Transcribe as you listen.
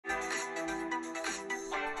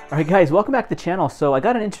Alright guys, welcome back to the channel. So I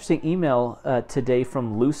got an interesting email today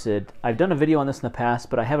from Lucid. I've done a video on this in the past,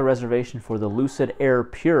 but I have a reservation for the Lucid Air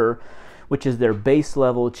Pure, which is their base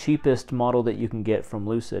level, cheapest model that you can get from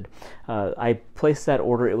Lucid. I placed that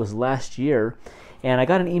order, it was last year, and I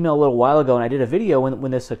got an email a little while ago, and I did a video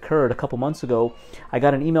when this occurred a couple months ago. I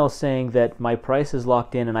got an email saying that my price is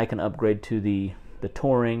locked in and I can upgrade to the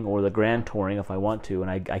Touring or the Grand Touring if I want to,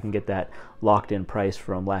 and I can get that locked in price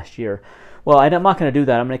from last year. Well, I'm not going to do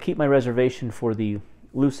that. I'm going to keep my reservation for the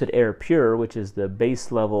Lucid Air Pure, which is the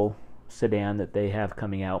base level sedan that they have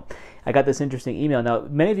coming out. I got this interesting email. Now,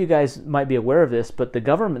 many of you guys might be aware of this, but the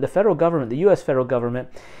government, the federal government, the U.S. federal government,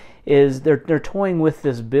 is they're toying with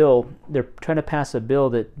this bill. They're trying to pass a bill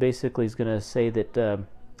that basically is going to say that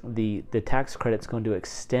the tax credit's going to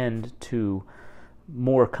extend to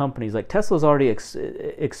more companies. Like Tesla's already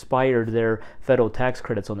expired their federal tax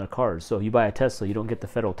credits on their cars. So if you buy a Tesla, you don't get the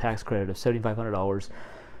federal tax credit of $7,500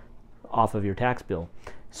 off of your tax bill.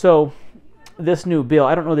 So this new bill,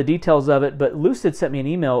 I don't know the details of it, but Lucid sent me an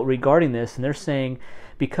email regarding this, and they're saying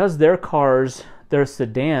because their cars, their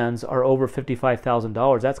sedans, are over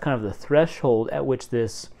 $55,000, that's kind of the threshold at which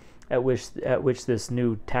this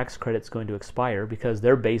new tax credit is going to expire, because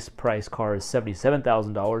their base price car is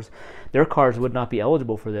 $77,000. Their cars would not be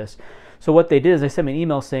eligible for this. So what they did is they sent me an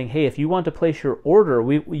email saying, hey, if you want to place your order,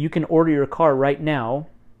 you can order your car right now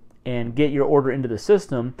and get your order into the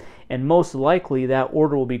system, and most likely that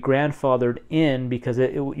order will be grandfathered in because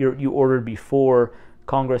you ordered before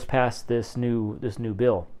Congress passed this new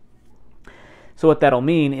bill. So what that'll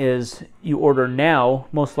mean is you order now,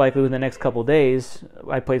 most likely within the next couple days.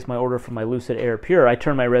 I place my order for my Lucid Air Pure. I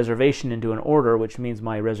turn my reservation into an order, which means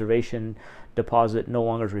my reservation deposit no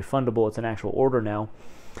longer is refundable. It's an actual order now.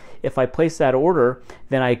 If I place that order,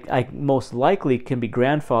 then I most likely can be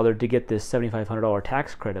grandfathered to get this $7,500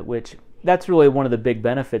 tax credit, which that's really one of the big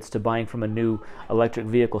benefits to buying from a new electric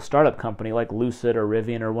vehicle startup company like Lucid or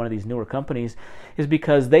Rivian or one of these newer companies, is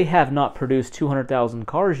because they have not produced 200,000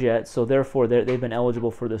 cars yet, so therefore they've been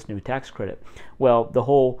eligible for this new tax credit. Well, the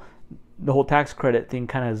whole tax credit thing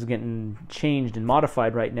kind of is getting changed and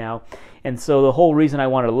modified right now, and so the whole reason I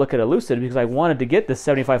wanted to look at a Lucid because I wanted to get this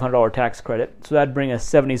 $7,500 tax credit, so that'd bring a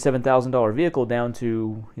 $77,000 vehicle down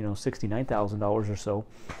to $69,000 or so.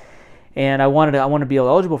 And I want to be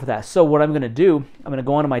eligible for that. So what I'm going to do, I'm going to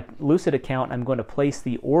go onto my Lucid account. I'm going to place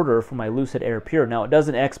the order for my Lucid Air Pure. Now, it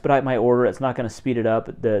doesn't expedite my order. It's not going to speed it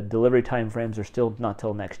up. The delivery time frames are still not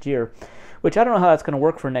till next year, which I don't know how that's going to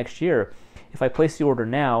work for next year. If I place the order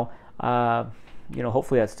now,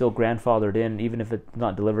 hopefully that's still grandfathered in, even if it's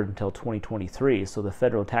not delivered until 2023. So the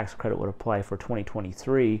federal tax credit would apply for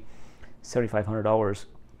 2023, $7,500.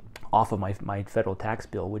 Off of my federal tax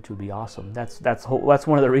bill, which would be awesome. That's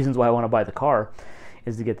one of the reasons why I want to buy the car,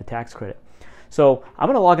 is to get the tax credit. So I'm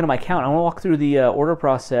going to log into my account. I'm going to walk through the order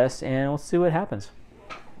process, and let's see what happens.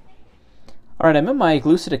 All right, I'm in my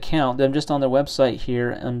Lucid account. I'm just on their website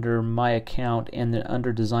here under my account and then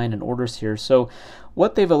under design and orders here. So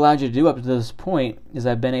what they've allowed you to do up to this point is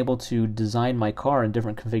I've been able to design my car in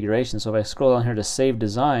different configurations. So if I scroll down here to save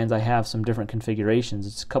designs, I have some different configurations.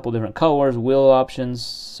 It's a couple different colors, wheel options,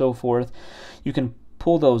 so forth. You can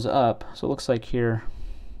pull those up. So it looks like here,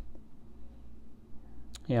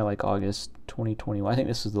 yeah, like August 2021. I think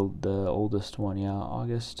this is the oldest one. Yeah,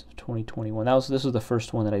 August 2021. This was the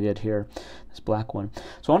first one that I did here, this black one.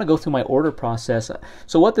 So I want to go through my order process.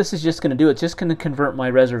 So what this is just going to do, it's just going to convert my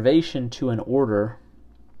reservation to an order.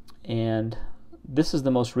 And this is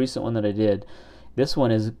the most recent one that I did. This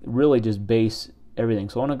one is really just base everything.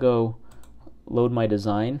 So I want to go load my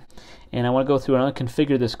design, and I want to go through and I want to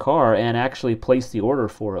configure this car and actually place the order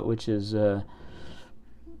for it, which is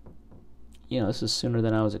this is sooner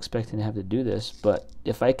than I was expecting to have to do this, but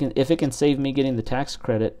if it can save me getting the tax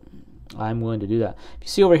credit, I'm willing to do that. If you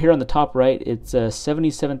see over here on the top right, it's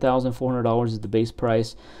 $77,400 is the base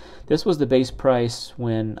price. This was the base price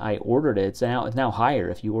when I ordered it. It's now higher.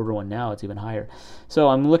 If you order one now, it's even higher. So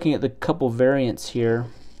I'm looking at the couple variants here.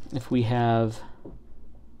 If we have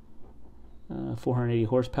 480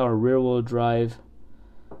 horsepower rear-wheel drive,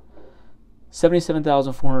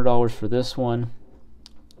 $77,400 for this one.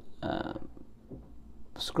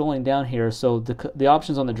 Scrolling down here, so the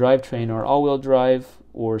options on the drivetrain are all-wheel drive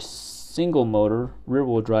or single motor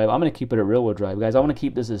rear-wheel drive. I'm going to keep it at rear-wheel drive, guys. I want to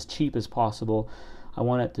keep this as cheap as possible. I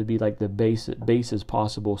want it to be like the base as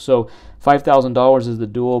possible. So $5,000 is the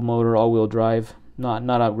dual motor all-wheel drive. Not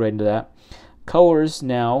upgrading to that. Colors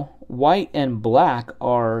now, white and black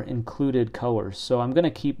are included colors. So I'm going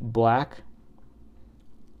to keep black.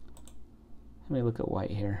 Let me look at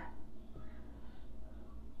white here.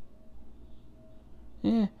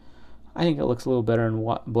 I think it looks a little better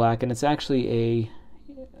in black, and it's actually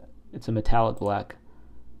it's a metallic black.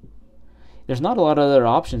 There's not a lot of other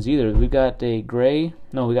options either. We've got a gray,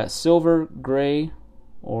 no, we got silver, gray,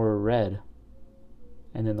 or red,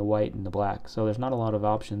 and then the white and the black. So there's not a lot of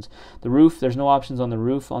options. The roof, there's no options on the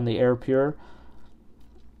roof on the Air Pure.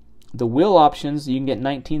 The wheel options, you can get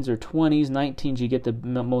 19s or 20s. 19s, you get the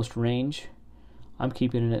most range. I'm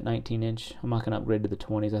keeping it at 19-inch. I'm not going to upgrade to the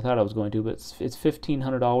 20s. I thought I was going to, but it's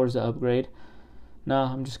 $1,500 to upgrade. No,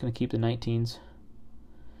 I'm just going to keep the 19s.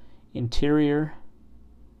 Interior,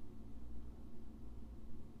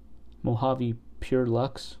 Mojave Pure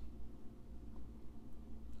Luxe.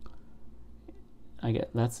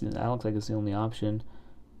 That looks like it's the only option.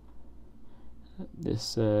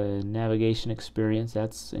 This navigation experience,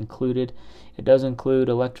 that's included. It does include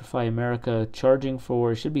Electrify America charging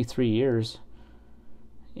for, it should be 3 years.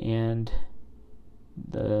 And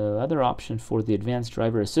the other option for the advanced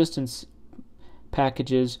driver assistance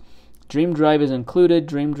packages, Dream Drive is included.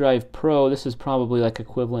 Dream Drive Pro, this is probably like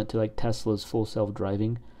equivalent to like Tesla's full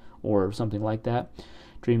self-driving or something like that.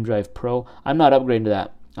 Dream Drive Pro. I'm not upgrading to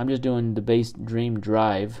that. I'm just doing the base Dream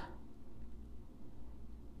Drive.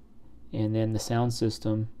 And then the sound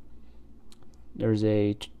system, there's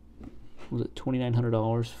a, was it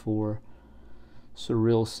 $2,900 for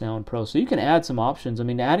Surreal Sound Pro. So you can add some options. I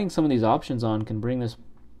mean, adding some of these options on can bring this,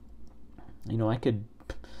 you know, it could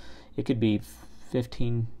be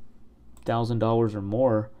 $15,000 or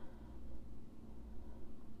more.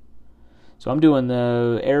 So I'm doing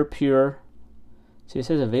the Air Pure. See, it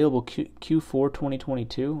says available Q4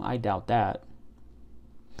 2022. I doubt that.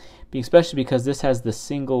 Especially because this has the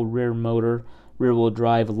single rear motor, rear-wheel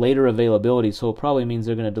drive, later availability, so it probably means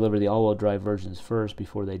they're going to deliver the all-wheel drive versions first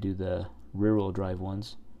before they do the rear-wheel drive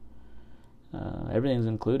ones. Everything's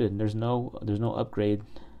included. There's no upgrade.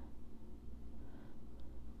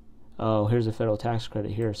 Oh, here's a federal tax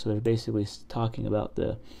credit here. So they're basically talking about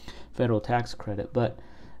the federal tax credit, but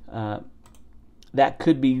that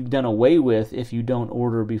could be done away with if you don't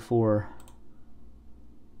order before.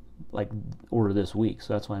 Like order this week,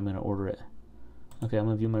 so that's why I'm going to order it. Okay, I'm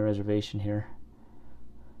going to view my reservation here.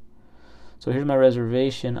 So here's my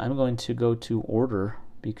reservation. I'm going to go to order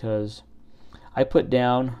because I put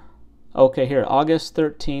down, okay, here, August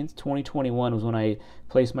 13th, 2021 was when I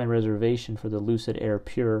placed my reservation for the Lucid Air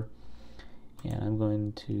Pure, and I'm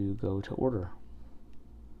going to go to order.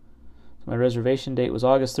 So my reservation date was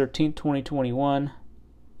August 13th, 2021.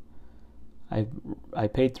 I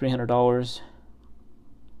paid $300.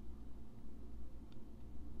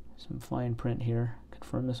 Some fine print here.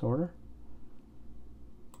 Confirm this order.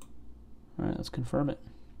 Alright, let's confirm it.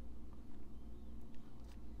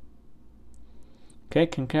 Okay,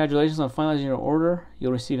 congratulations on finalizing your order.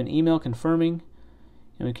 You'll receive an email confirming,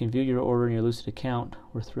 and we can view your order in your Lucid account.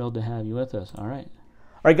 We're thrilled to have you with us. Alright.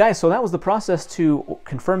 Alright guys, so that was the process to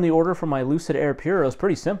confirm the order for my Lucid Air Pure. It was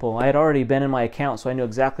pretty simple. I had already been in my account, so I knew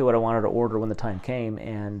exactly what I wanted to order when the time came,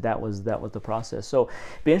 and that was the process. So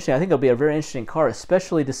it'll be interesting. I think it'll be a very interesting car,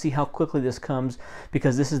 especially to see how quickly this comes,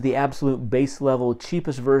 because this is the absolute base level,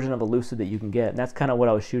 cheapest version of a Lucid that you can get, and that's kind of what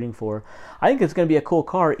I was shooting for. I think it's going to be a cool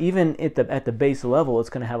car. Even at the base level,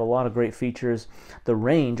 it's going to have a lot of great features. The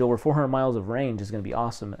range, over 400 miles of range, is going to be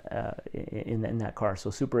awesome in that car,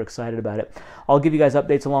 so super excited about it. I'll give you guys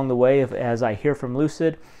updates along the way as I hear from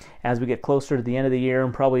Lucid as we get closer to the end of the year,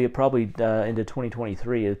 and probably into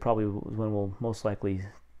 2023 is probably when we'll most likely,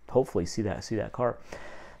 hopefully, see that car.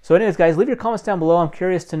 So anyways guys, leave your comments down below. I'm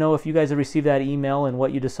curious to know if you guys have received that email and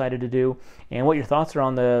what you decided to do and what your thoughts are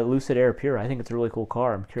on the Lucid Air Pure. I think it's a really cool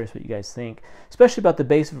car. I'm curious what you guys think, especially about the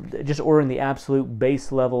base, just ordering the absolute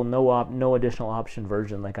base level, no additional option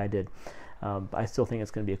version like I did. I still think it's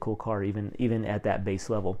going to be a cool car even at that base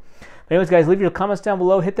level. But anyways guys, leave your comments down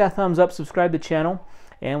below, hit that thumbs up, subscribe to the channel,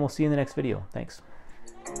 and we'll see you in the next video. Thanks.